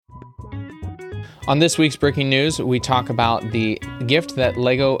On this week's Breaking News, we talk about the gift that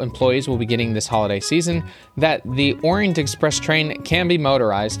LEGO employees will be getting this holiday season, that the Orient Express train can be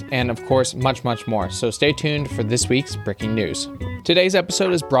motorized, and of course, much, much more. So stay tuned for this week's Breaking News. Today's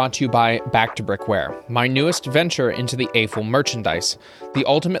episode is brought to you by Back to Brickwear, my newest venture into the AFUL merchandise, the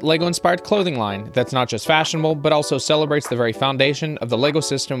ultimate LEGO-inspired clothing line that's not just fashionable, but also celebrates the very foundation of the LEGO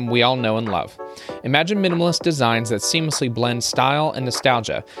system we all know and love. Imagine minimalist designs that seamlessly blend style and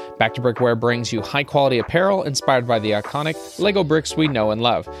nostalgia. Back to Brickwear brings you high-quality apparel inspired by the iconic LEGO bricks we know and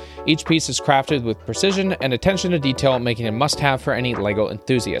love. Each piece is crafted with precision and attention to detail, making it a must-have for any LEGO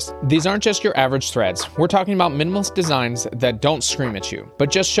enthusiast. These aren't just your average threads. We're talking about minimalist designs that don't scream at you, but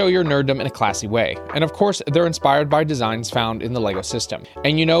just show your nerddom in a classy way. And of course, they're inspired by designs found in the LEGO system.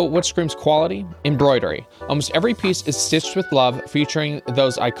 And you know what screams quality? Embroidery. Almost every piece is stitched with love, featuring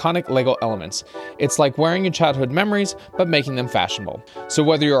those iconic LEGO elements. It's like wearing your childhood memories, but making them fashionable. So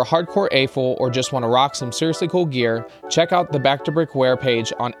whether you're a hardcore AFUL or just want to rock some seriously cool gear, check out the Back to Brickwear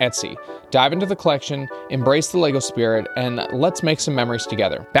page on Etsy. Dive into the collection, embrace the LEGO spirit, and let's make some memories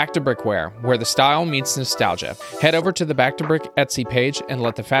together. Back to Brickwear, where the style meets nostalgia. Head over to the Back to Brick Etsy page and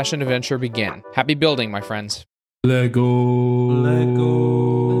let the fashion adventure begin. Happy building, my friends. Lego.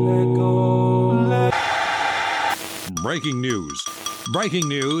 Breaking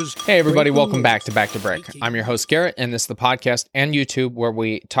news. Hey everybody, welcome back to Brick. I'm your host Garrett, and this is the podcast and YouTube where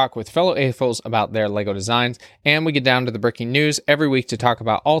we talk with fellow AFULs about their LEGO designs, and we get down to the breaking news every week to talk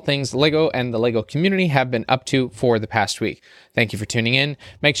about all things LEGO and the LEGO community have been up to for the past week. Thank you for tuning in.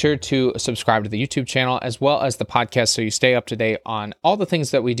 Make sure to subscribe to the YouTube channel as well as the podcast so you stay up to date on all the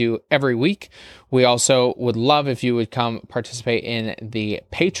things that we do every week. We also would love if you would come participate in the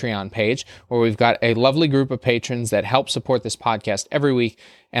Patreon page, where we've got a lovely group of patrons that help support this podcast every week.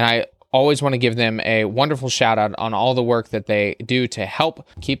 And I always want to give them a wonderful shout out on all the work that they do to help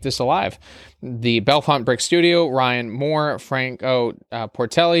keep this alive. The Belfont Brick Studio, Ryan Moore, Franco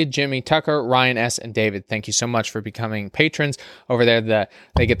Portelli, Jimmy Tucker, Ryan S., and David. Thank you so much for becoming patrons over there.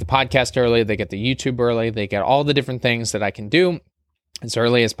 They get the podcast early, they get the YouTube early, they get all the different things that I can do as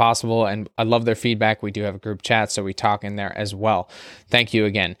early as possible, and I love their feedback. We do have a group chat, so we talk in there as well. Thank you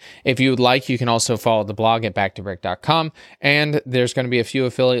again. If you would like, you can also follow the blog at backtobrick.com, and there's going to be a few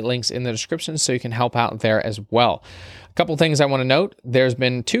affiliate links in the description, so you can help out there as well. A couple things I want to note. There's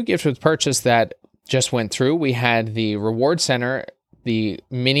been 2 gifts with purchase that just went through. We had the Reward Center, the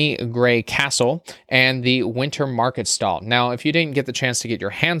Mini Gray Castle, and the Winter Market Stall. Now, if you didn't get the chance to get your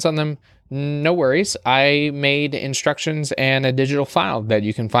hands on them, no worries. I made instructions and a digital file that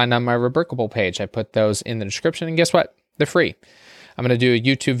you can find on my Rebrickable page. I put those in the description, and guess what? They're free. I'm going to do a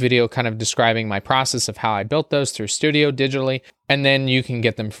YouTube video kind of describing my process of how I built those through Studio digitally, and then you can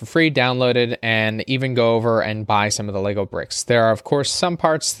get them for free, downloaded, and even go over and buy some of the LEGO bricks. There are, of course, some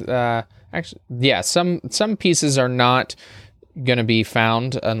parts, some pieces are not going to be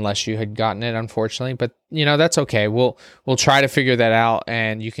found unless you had gotten it, unfortunately, but that's okay. We'll try to figure that out,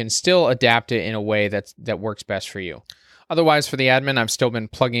 and you can still adapt it in a way that works best for you. Otherwise, for the admin, I've still been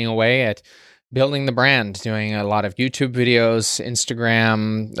plugging away at building the brand, doing a lot of YouTube videos,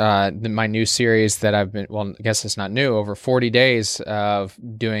 Instagram, my new series that I've been, well, I guess it's not new, over 40 days of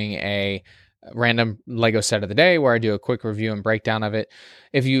doing a random LEGO set of the day where I do a quick review and breakdown of it.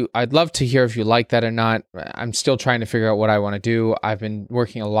 I'd love to hear if you like that or not. I'm still trying to figure out what I want to do. I've been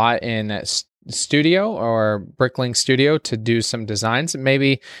working a lot in Studio or Bricklink Studio to do some designs.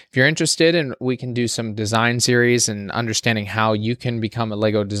 Maybe if you're interested, and we can do some design series and understanding how you can become a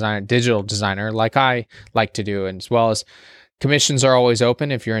LEGO designer, digital designer, like I like to do, and as well as commissions are always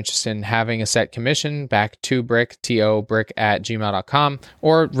open. If you're interested in having a set commission, back to brick, tobrick@gmail.com,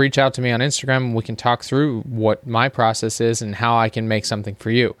 or reach out to me on Instagram and we can talk through what my process is and how I can make something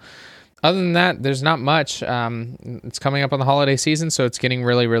for you. Other than that, there's not much. It's coming up on the holiday season, so it's getting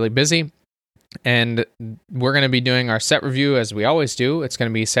really, really busy. And we're going to be doing our set review as we always do. It's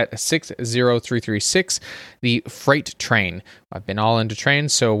going to be set 60336, the Freight Train. I've been all into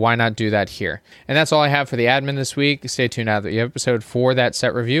trains, so why not do that here? And that's all I have for the admin this week. Stay tuned out the episode for that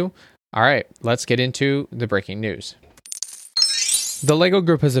set review. All right, let's get into the breaking news. The LEGO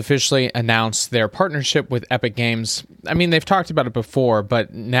Group has officially announced their partnership with Epic Games. I mean, they've talked about it before,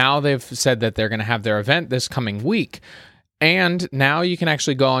 but now they've said that they're going to have their event this coming week. And now you can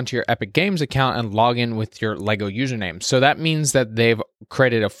actually go onto your Epic Games account and log in with your LEGO username. So that means that they've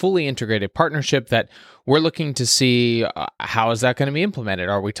created a fully integrated partnership that we're looking to see how is that going to be implemented.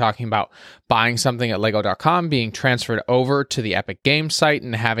 Are we talking about buying something at lego.com, being transferred over to the Epic Games site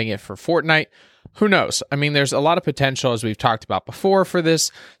and having it for Fortnite? Who knows? I mean, there's a lot of potential, as we've talked about before, for this.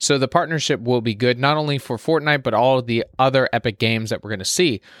 So the partnership will be good, not only for Fortnite, but all of the other Epic games that we're going to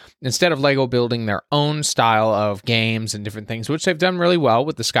see. Instead of LEGO building their own style of games and different things, which they've done really well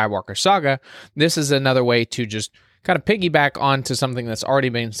with the Skywalker Saga, this is another way to just kind of piggyback onto something that's already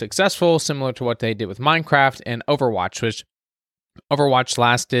been successful, similar to what they did with Minecraft and Overwatch, which Overwatch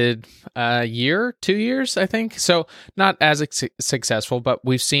lasted a year, 2 years, I think. So not as successful, but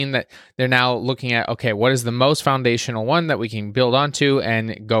we've seen that they're now looking at, okay, what is the most foundational one that we can build onto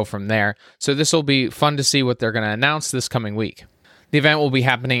and go from there. So this will be fun to see what they're going to announce this coming week. The event will be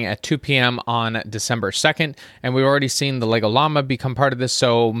happening at 2 p.m. on December 2nd, and we've already seen the Lego Llama become part of this,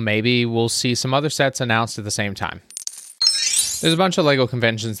 so maybe we'll see some other sets announced at the same time. There's a bunch of LEGO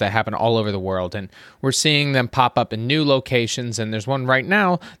conventions that happen all over the world, and we're seeing them pop up in new locations, and there's one right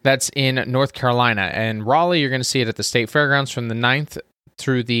now that's in North Carolina. And Raleigh, you're going to see it at the State Fairgrounds from the 9th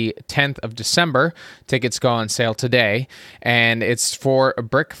through the 10th of December. Tickets go on sale today, and it's for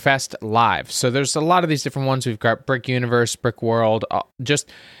BrickFest Live. So there's a lot of these different ones. We've got Brick Universe, Brick World, just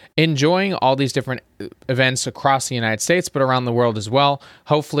enjoying all these different events across the United States, but around the world as well.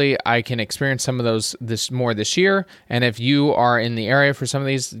 Hopefully, I can experience some of those this year. And if you are in the area for some of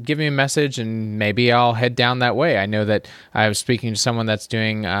these, give me a message, and maybe I'll head down that way. I know that I was speaking to someone that's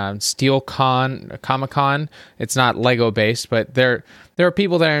doing SteelCon, Comic-Con. It's not Lego based, but there are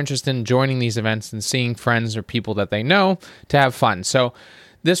people that are interested in joining these events and seeing friends or people that they know to have fun. So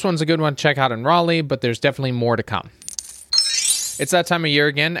this one's a good one to check out in Raleigh, but there's definitely more to come. It's that time of year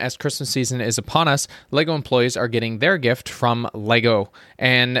again. As Christmas season is upon us, LEGO employees are getting their gift from LEGO.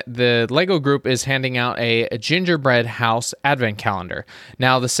 And the LEGO group is handing out a gingerbread house advent calendar.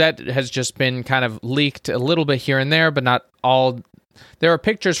 Now, the set has just been kind of leaked a little bit here and there, but not all. There are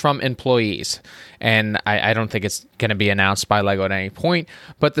pictures from employees, and I don't think it's going to be announced by LEGO at any point.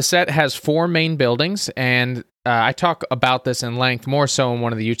 But the set has 4 main buildings, and I talk about this in length, more so in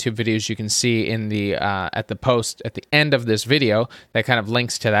one of the YouTube videos you can see in the at the post at the end of this video that kind of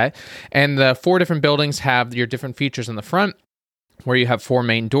links to that. And the 4 different buildings have your different features in the front, where you have 4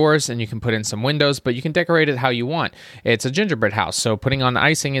 main doors and you can put in some windows, but you can decorate it how you want. It's a gingerbread house, so putting on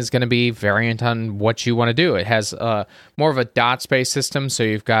icing is going to be variant on what you want to do. It has more of a dot space system, so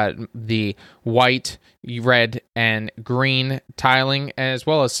you've got the white, red, and green tiling, as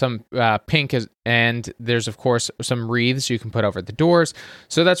well as some pink, and there's, of course, some wreaths you can put over the doors,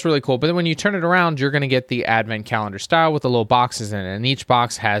 so that's really cool. But then when you turn it around, you're going to get the advent calendar style with the little boxes in it, and each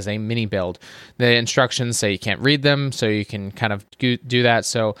box has a mini build. The instructions say you can't read them, so you can kind of do that.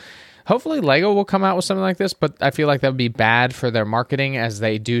 So hopefully LEGO will come out with something like this, but I feel like that would be bad for their marketing, as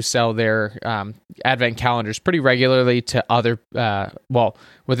they do sell their advent calendars pretty regularly to other,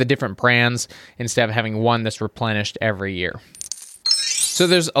 with the different brands, instead of having one that's replenished every year. So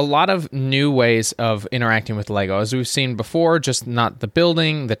there's a lot of new ways of interacting with LEGO, as we've seen before, just not the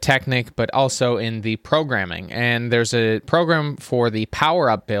building, the Technic, but also in the programming. And there's a program for the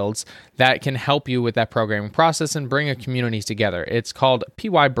power-up builds that can help you with that programming process and bring a community together. It's called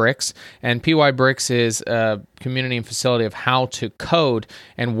PY Bricks, and PY Bricks is a community and facility of how to code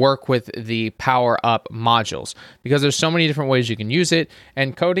and work with the power-up modules, because there's so many different ways you can use it,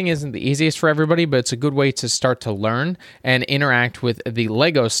 and coding isn't the easiest for everybody, but it's a good way to start to learn and interact with the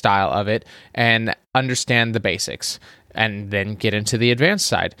LEGO style of it and understand the basics, and then get into the advanced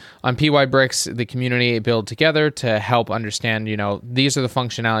side. On PY Bricks, the community build together to help understand, these are the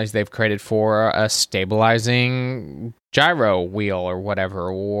functionalities they've created for a stabilizing gyro wheel or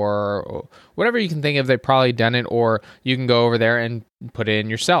whatever you can think of. They've probably done it, or you can go over there and put it in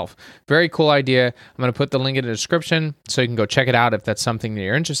yourself. Very cool idea. I'm going to put the link in the description so you can go check it out if that's something that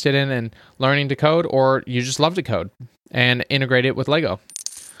you're interested in and learning to code, or you just love to code and integrate it with LEGO.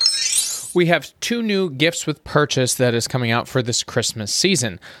 We have 2 new gifts with purchase that is coming out for this Christmas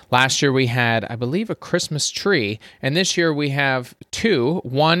season. Last year we had, I believe, a Christmas tree, and this year we have 2.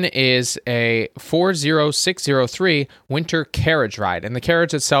 One is a 40603 winter carriage ride, and the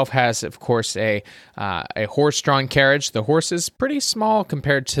carriage itself has, of course, a horse-drawn carriage. The horse is pretty small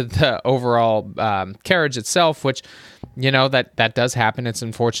compared to the overall carriage itself, which, that does happen. It's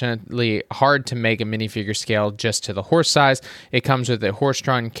unfortunately hard to make a minifigure scale just to the horse size. It comes with a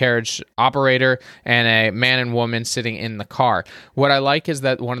horse-drawn carriage operator and a man and woman sitting in the car. What I like is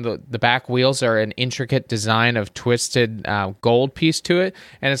that one of the back wheels are an intricate design of twisted gold piece to it,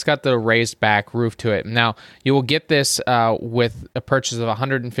 and it's got the raised back roof to it. Now, you will get this with a purchase of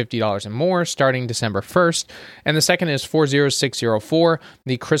 $150 and more starting December 1st, and the second is 40604,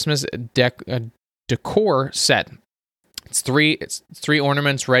 the Christmas decor set. It's three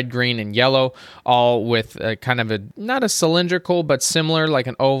ornaments, red, green, and yellow, all with kind of not a cylindrical, but similar, like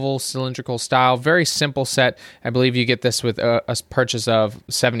an oval cylindrical style. Very simple set. I believe you get this with a purchase of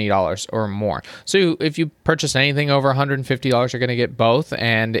 $70 or more. So if you purchase anything over $150, you're going to get both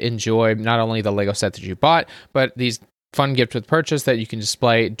and enjoy not only the Lego set that you bought, but these fun gift with purchase that you can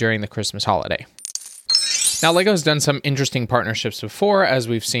display during the Christmas holiday. Now, LEGO's done some interesting partnerships before, as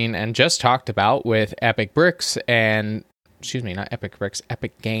we've seen and just talked about with Epic Bricks and not Epic Bricks,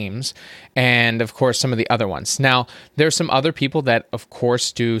 Epic Games, and of course some of the other ones. Now, there's some other people that of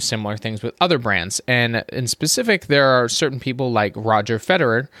course do similar things with other brands, and in specific, there are certain people like Roger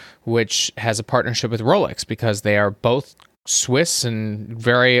Federer, which has a partnership with Rolex because they are both Swiss and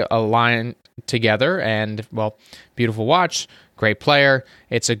very aligned together, and well, beautiful watch, great player.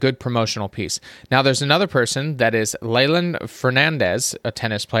 It's a good promotional piece. Now, there's another person that is Leyland Fernandez, a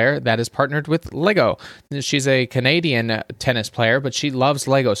tennis player that is partnered with Lego. She's a Canadian tennis player, but she loves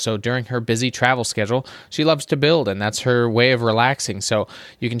Lego. So during her busy travel schedule, she loves to build, and that's her way of relaxing. So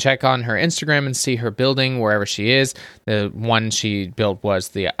you can check on her Instagram and see her building wherever she is. The one she built was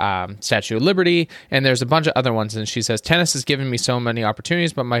the Statue of Liberty, and there's a bunch of other ones. And she says, tennis has given me so many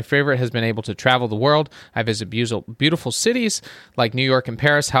opportunities, but my favorite has been able to travel the world. I visit beautiful cities like New York and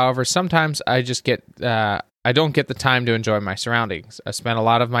Paris. However, sometimes I don't get the time to enjoy my surroundings. I spend a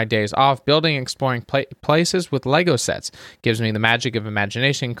lot of my days off building and exploring places with Lego sets. Gives me the magic of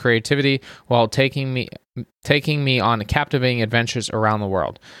imagination and creativity while taking me on captivating adventures around the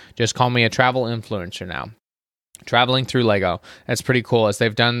world. Just call me a travel influencer now. Traveling through Lego. That's pretty cool. As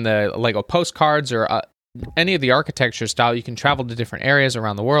they've done the Lego postcards or any of the architecture style, you can travel to different areas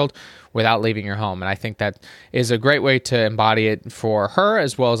around the world without leaving your home. And I think that is a great way to embody it for her,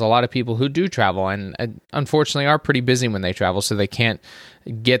 as well as a lot of people who do travel and unfortunately are pretty busy when they travel, so they can't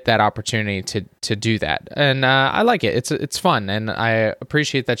get that opportunity to do that. And I like it. It's fun, and I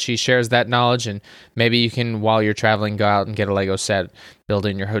appreciate that she shares that knowledge. And maybe you can, while you're traveling, go out and get a Lego set, build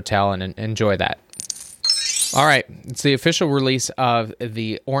in your hotel, and enjoy that. All right, it's the official release of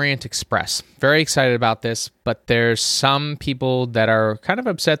the Orient Express. Very excited about this, but there's some people that are kind of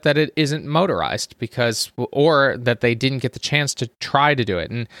upset that it isn't motorized or that they didn't get the chance to try to do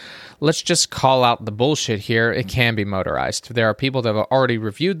it. And let's just call out the bullshit here. It can be motorized. There are people that have already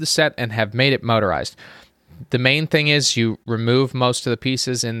reviewed the set and have made it motorized. The main thing is you remove most of the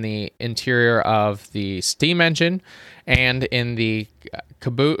pieces in the interior of the steam engine and in the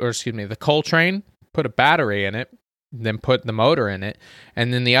the Coltrane. Put a battery in it, then put the motor in it.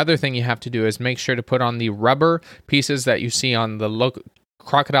 And then the other thing you have to do is make sure to put on the rubber pieces that you see on the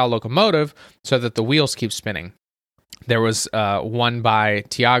Crocodile locomotive so that the wheels keep spinning. There was one by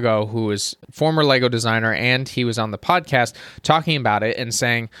Tiago, who is former Lego designer, and he was on the podcast talking about it and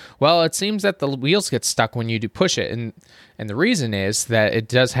saying, well, it seems that the wheels get stuck when you do push it. And the reason is that it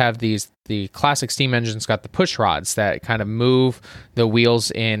does have the classic steam engine's got the push rods that kind of move the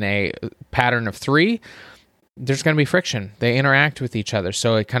wheels in a pattern of 3. There's going to be friction. They interact with each other,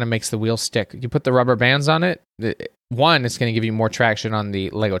 so it kind of makes the wheel stick. You put the rubber bands on it, one, it's going to give you more traction on the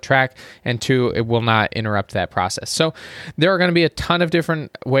Lego track, and 2, it will not interrupt that process. So there are going to be a ton of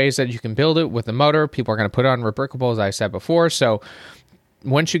different ways that you can build it with the motor. People are going to put it on Rebrickable, as I said before. So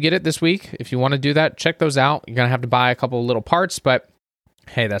once you get it this week, if you want to do that, check those out. You're going to have to buy a couple of little parts, but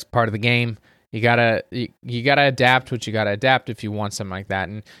hey, that's part of the game. You gotta adapt what you gotta adapt if you want something like that.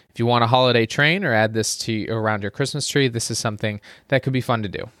 And if you want a holiday train or add this to around your Christmas tree, this is something that could be fun to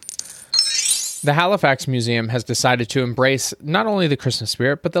do. The Halifax Museum has decided to embrace not only the Christmas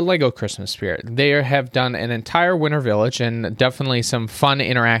spirit, but the Lego Christmas spirit. They have done an entire winter village and definitely some fun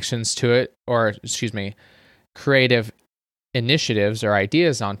interactions to it, creative initiatives or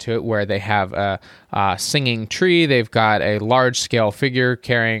ideas onto it, where they have a singing tree. They've got a large scale figure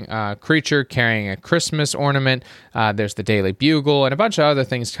carrying a creature carrying a Christmas ornament. There's the Daily Bugle and a bunch of other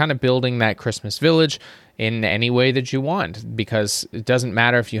things, kind of building that Christmas village in any way that you want, because it doesn't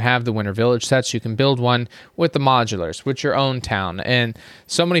matter if you have the Winter Village sets, you can build one with the modulars, with your own town, and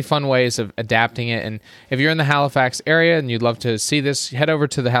so many fun ways of adapting it. And if you're in the Halifax area and you'd love to see this, head over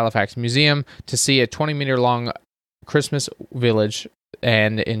to the Halifax Museum to see a 20-meter long Christmas village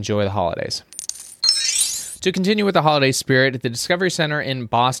and enjoy the holidays. To continue with the holiday spirit, the Discovery Center in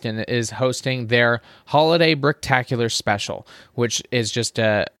Boston is hosting their Holiday Bricktacular Special, which is just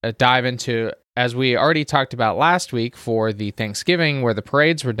a dive into, as we already talked about last week for the Thanksgiving where the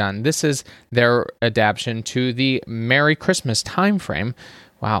parades were done, this is their adaptation to the Merry Christmas time frame,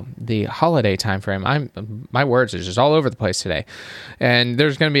 Wow, the holiday time frame. My words are just all over the place today. And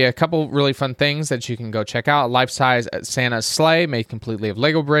there's going to be a couple really fun things that you can go check out. Life-size Santa sleigh made completely of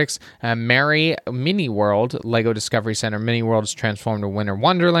Lego bricks. Merry Mini World, Lego Discovery Center Mini World is transformed to Winter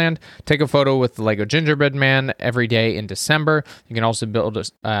Wonderland. Take a photo with the Lego Gingerbread Man every day in December. You can also build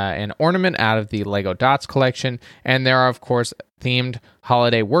an ornament out of the Lego Dots collection. And there are, of course, themed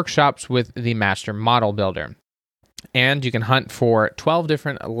holiday workshops with the Master Model Builder. And you can hunt for 12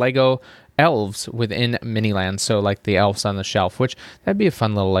 different Lego elves within Miniland, so like the elves on the shelf, which that'd be a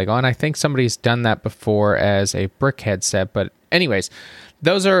fun little Lego. And I think somebody's done that before as a Brickhead set. But anyways,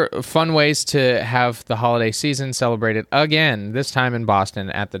 those are fun ways to have the holiday season celebrated again, this time in Boston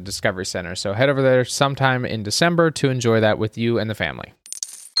at the Discovery Center. So head over there sometime in December to enjoy that with you and the family.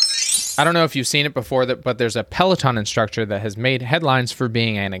 I don't know if you've seen it before, but there's a Peloton instructor that has made headlines for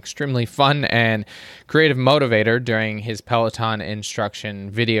being an extremely fun and creative motivator during his Peloton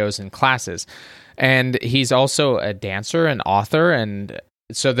instruction videos and classes. And he's also a dancer and author, and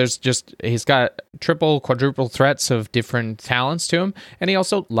so he's got quadruple threats of different talents to him, and he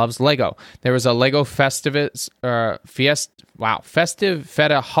also loves Lego. There was a Lego Festive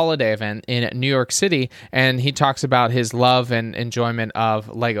Feta holiday event in New York City, and he talks about his love and enjoyment of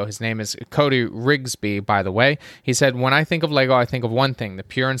Lego. His name is Cody Rigsby, by the way. He said, "When I think of Lego, I think of one thing, the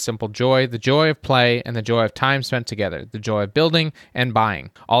pure and simple joy, the joy of play, and the joy of time spent together, the joy of building and buying.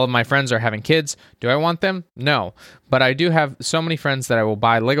 All of my friends are having kids. Do I want them? No. But I do have so many friends that I will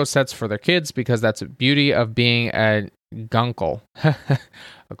buy Lego sets for their kids because that's the beauty of being a gunkle."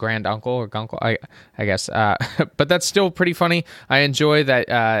 A grand uncle or gunkle, I guess. But that's still pretty funny. I enjoy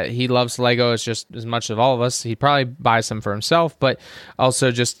that he loves Lego as just as much as all of us. He probably buys some for himself, but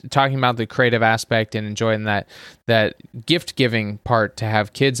also just talking about the creative aspect and enjoying that gift giving part to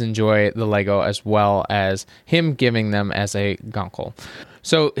have kids enjoy the Lego as well as him giving them as a gunkle.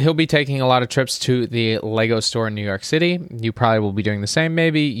 So he'll be taking a lot of trips to the Lego store in New York City. You probably will be doing the same.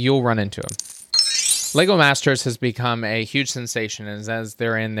 Maybe you'll run into him. Lego Masters has become a huge sensation, and as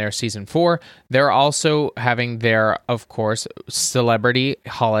they're in their season 4, they're also having their, of course, celebrity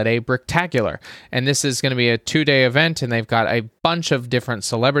holiday Bricktacular. And this is going to be a 2-day event, and they've got a bunch of different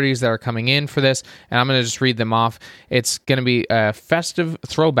celebrities that are coming in for this, and I'm going to just read them off. It's going to be a festive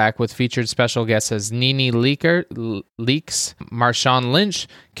throwback with featured special guests as Nene Leakes, Marshawn Lynch,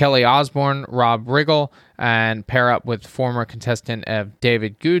 Kelly Osbourne, Rob Riggle, and pair up with former contestant of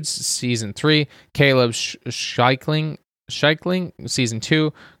David Goods, Season 3, Caleb Scheikling, Season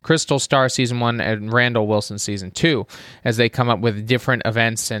 2, Crystal Star, Season 1, and Randall Wilson, Season 2, as they come up with different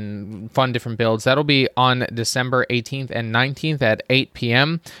events and fun different builds. That'll be on December 18th and 19th at 8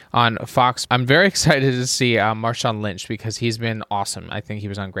 p.m. on Fox. I'm very excited to see Marshawn Lynch because he's been awesome. I think he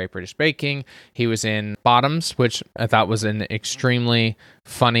was on Great British Baking. He was in Bottoms, which I thought was an extremely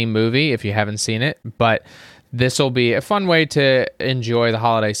funny movie if you haven't seen it, but this will be a fun way to enjoy the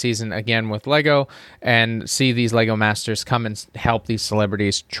holiday season again with Lego and see these Lego Masters come and help these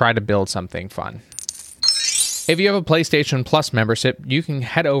celebrities try to build something fun. If you have a PlayStation Plus membership, you can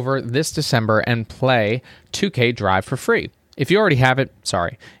head over this December and play 2K Drive for free. If you already have it,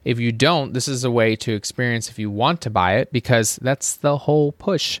 sorry. If you don't, this is a way to experience if you want to buy it, because that's the whole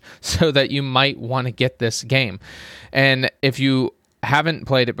push, so that you might want to get this game. And if you haven't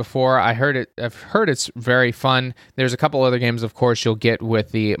played it before, I've heard it's very fun. There's a couple other games, of course, you'll get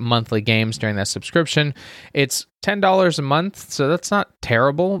with the monthly games during that subscription. It's $10 a month, so that's not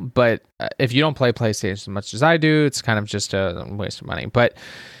terrible, but if you don't play PlayStation as much as I do, it's kind of just a waste of money. But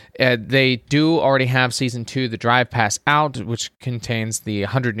they do already have Season 2, the Drive Pass out, which contains the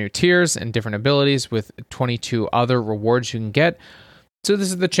 100 new tiers and different abilities with 22 other rewards you can get. So this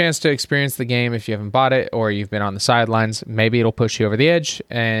is the chance to experience the game if you haven't bought it or you've been on the sidelines. Maybe it'll push you over the edge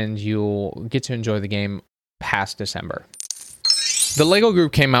and you'll get to enjoy the game past December. The LEGO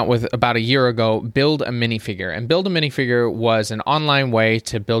Group came out with, about a year ago, Build a Minifigure. And Build a Minifigure was an online way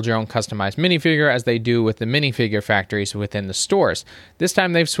to build your own customized minifigure, as they do with the minifigure factories within the stores. This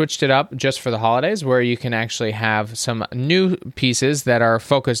time they've switched it up just for the holidays, where you can actually have some new pieces that are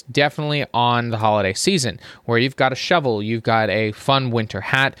focused definitely on the holiday season, where you've got a shovel, you've got a fun winter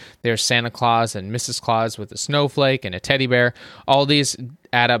hat, there's Santa Claus and Mrs. Claus with a snowflake and a teddy bear. All these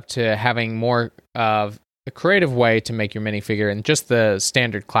add up to having more of a creative way to make your minifigure and just the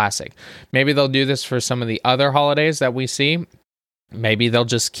standard classic. Maybe they'll do this for some of the other holidays that we see. Maybe they'll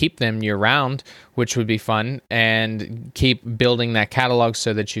just keep them year round, which would be fun, and keep building that catalog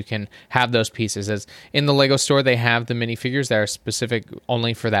so that you can have those pieces. As in the Lego store, they have the minifigures that are specific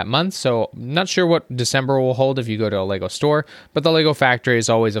only for that month. So I'm not sure what December will hold if you go to a Lego store, but the Lego factory is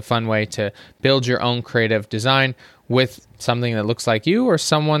always a fun way to build your own creative design with something that looks like you or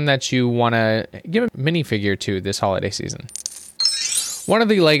someone that you want to give a minifigure to this holiday season. One of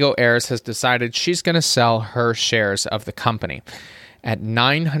the Lego heirs has decided she's going to sell her shares of the company at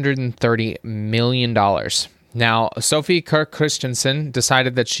 $930 million. Now, Sophie Kirk Christensen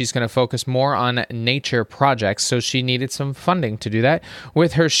decided that she's going to focus more on nature projects, so she needed some funding to do that.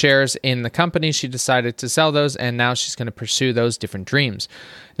 With her shares in the company, she decided to sell those, and now she's going to pursue those different dreams.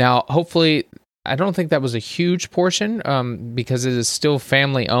 Now, hopefully, I don't think that was a huge portion because it is still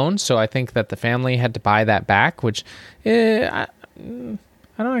family owned, so I think that the family had to buy that back, which I don't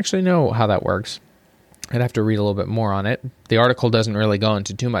actually know how that works. I'd have to read a little bit more on it. The article doesn't really go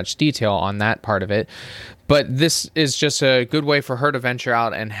into too much detail on that part of it, but this is just a good way for her to venture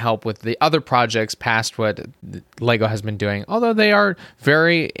out and help with the other projects past what Lego has been doing, although they are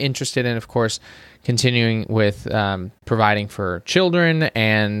very interested in, of course, continuing with providing for children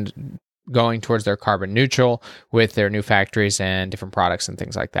and going towards their carbon neutral with their new factories and different products and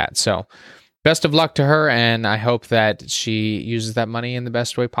things like that. So best of luck to her, and I hope that she uses that money in the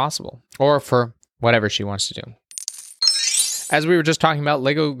best way possible, or for whatever she wants to do. As we were just talking about,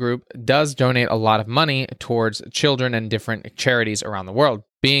 Lego Group does donate a lot of money towards children and different charities around the world.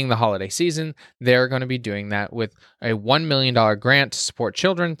 Being the holiday season, they're going to be doing that with a $1 million grant to support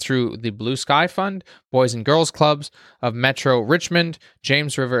children through the Blue Sky Fund, Boys and Girls Clubs of Metro Richmond,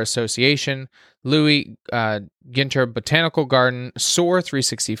 James River Association, Louis Ginter Botanical Garden, SOAR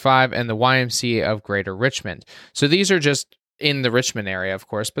 365, and the YMCA of Greater Richmond. So these are just in the Richmond area, of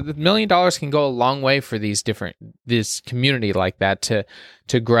course, but the $1 million can go a long way for this community like that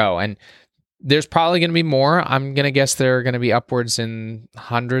to grow. And there's probably going to be more. I'm going to guess there are going to be upwards in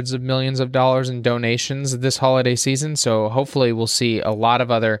hundreds of millions of dollars in donations this holiday season. So hopefully we'll see a lot of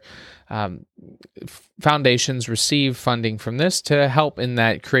other foundations receive funding from this to help in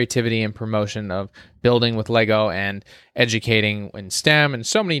that creativity and promotion of building with Lego and educating in STEM and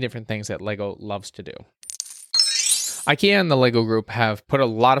so many different things that Lego loves to do. IKEA and the Lego Group have put a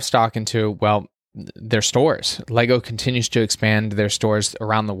lot of stock into, their stores. Lego continues to expand their stores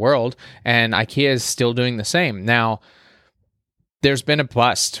around the world, and IKEA is still doing the same. Now, there's been a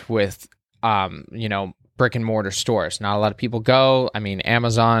bust with, brick and mortar stores. Not a lot of people go. I mean,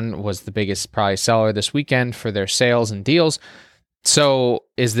 Amazon was the biggest probably seller this weekend for their sales and deals. So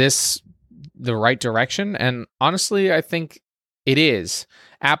is this the right direction? And honestly, I think it is.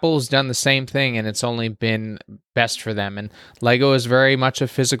 Apple's done the same thing, and it's only been best for them. And Lego is very much a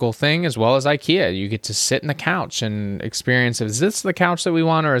physical thing, as well as IKEA. You get to sit in the couch and experience, is this the couch that we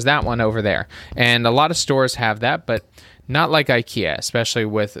want, or is that one over there? And a lot of stores have that, but not like IKEA, especially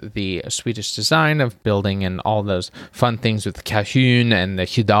with the Swedish design of building and all those fun things with the Kahun and the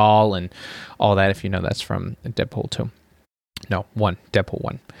Hudal and all that, if you know that's from Deadpool 2. No, Deadpool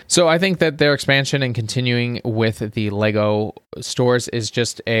 1. So I think that their expansion and continuing with the Lego stores is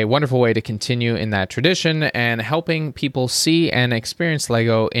just a wonderful way to continue in that tradition and helping people see and experience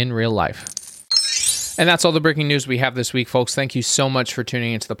Lego in real life. And that's all the breaking news we have this week, folks. Thank you so much for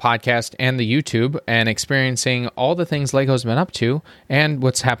tuning into the podcast and the YouTube and experiencing all the things Lego's been up to and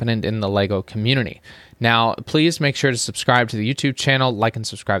what's happening in the Lego community. Now, please make sure to subscribe to the YouTube channel, like and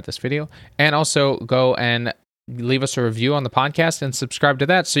subscribe to this video, and also go and leave us a review on the podcast and subscribe to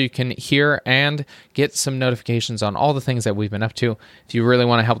that so you can hear and get some notifications on all the things that we've been up to. If you really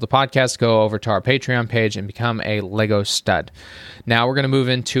want to help the podcast, go over to our Patreon page and become a Lego stud. Now we're going to move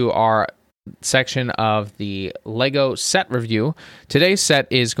into our section of the Lego set review. Today's set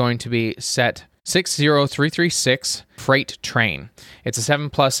is going to be set 60336 Freight Train. It's a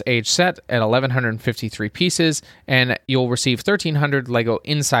 7+ age set at 1,153 pieces, and you'll receive 1,300 Lego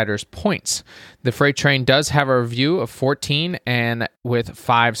Insiders points. The Freight Train does have a review of 14 and with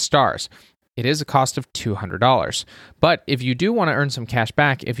 5 stars. It is a cost of $200. But if you do want to earn some cash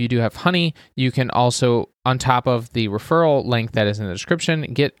back, if you do have Honey, you can also, on top of the referral link that is in the description,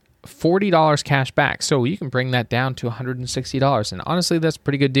 get $40 cash back. So you can bring that down to $160. And honestly, that's a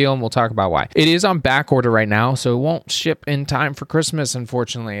pretty good deal, and we'll talk about why. It is on back order right now, so it won't ship in time for Christmas,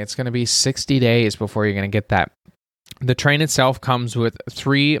 unfortunately. It's going to be 60 days before you're going to get that. The train itself comes with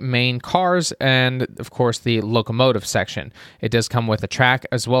 3 main cars and, of course, the locomotive section. It does come with a track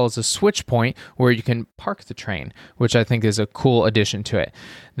as well as a switch point where you can park the train, which I think is a cool addition to it.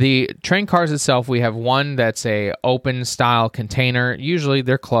 The train cars itself, we have one that's a open style container. Usually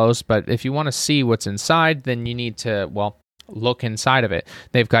they're closed, but if you want to see what's inside, then you need to, look inside of it.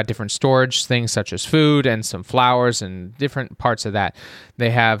 They've got different storage things such as food and some flowers and different parts of that.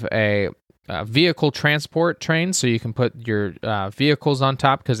 They have a vehicle transport train, so you can put your vehicles on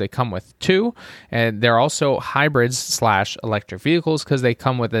top because they come with 2, and they're also hybrids / electric vehicles because they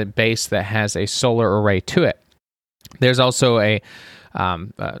come with a base that has a solar array to it. There's also a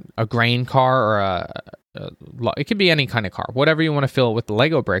grain car or it could be any kind of car, whatever you want to fill with the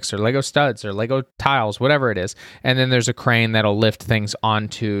Lego bricks or Lego studs or Lego tiles, whatever it is. And then there's a crane that'll lift things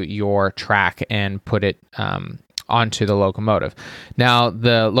onto your track and put it onto the locomotive. Now,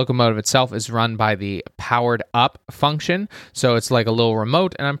 the locomotive itself is run by the powered up function. So it's like a little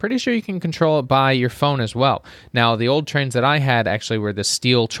remote, and I'm pretty sure you can control it by your phone as well. Now, the old trains that I had actually were the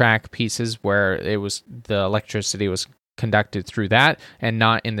steel track pieces where it was the electricity was conducted through that and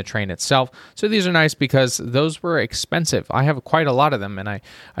not in the train itself. So these are nice because those were expensive. I have quite a lot of them, and I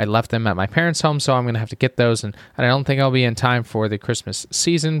left them at my parents' home, so I'm going to have to get those, and I don't think I'll be in time for the Christmas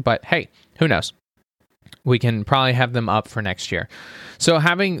season, but hey, who knows? We can probably have them up for next year. So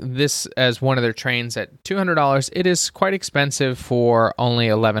having this as one of their trains at $200, it is quite expensive for only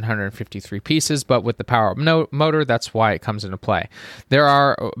 1,153 pieces, but with the power-up motor, that's why it comes into play. There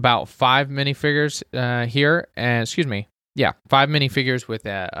are about 5 minifigures here, and 5 minifigures with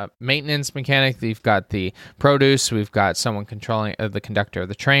a maintenance mechanic. We've got the produce, we've got someone controlling the conductor of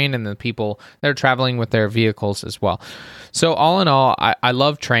the train, and the people that are traveling with their vehicles as well. So all in all, I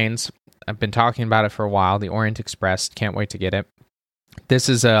love trains. I've been talking about it for a while, the Orient Express. Can't wait to get it. This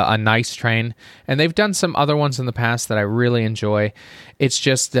is a nice train, and they've done some other ones in the past that I really enjoy. It's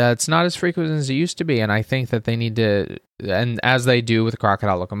just it's not as frequent as it used to be, and I think that they need to, and as they do with the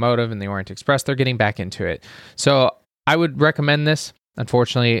Crocodile Locomotive and the Orient Express, they're getting back into it. So I would recommend this.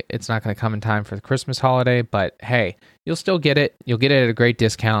 Unfortunately, it's not going to come in time for the Christmas holiday, but hey, you'll still get it. You'll get it at a great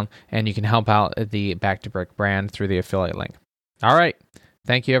discount, and you can help out the Back to Brick brand through the affiliate link. All right.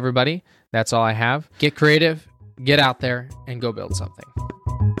 Thank you, everybody. That's all I have. Get creative, get out there, and go build something.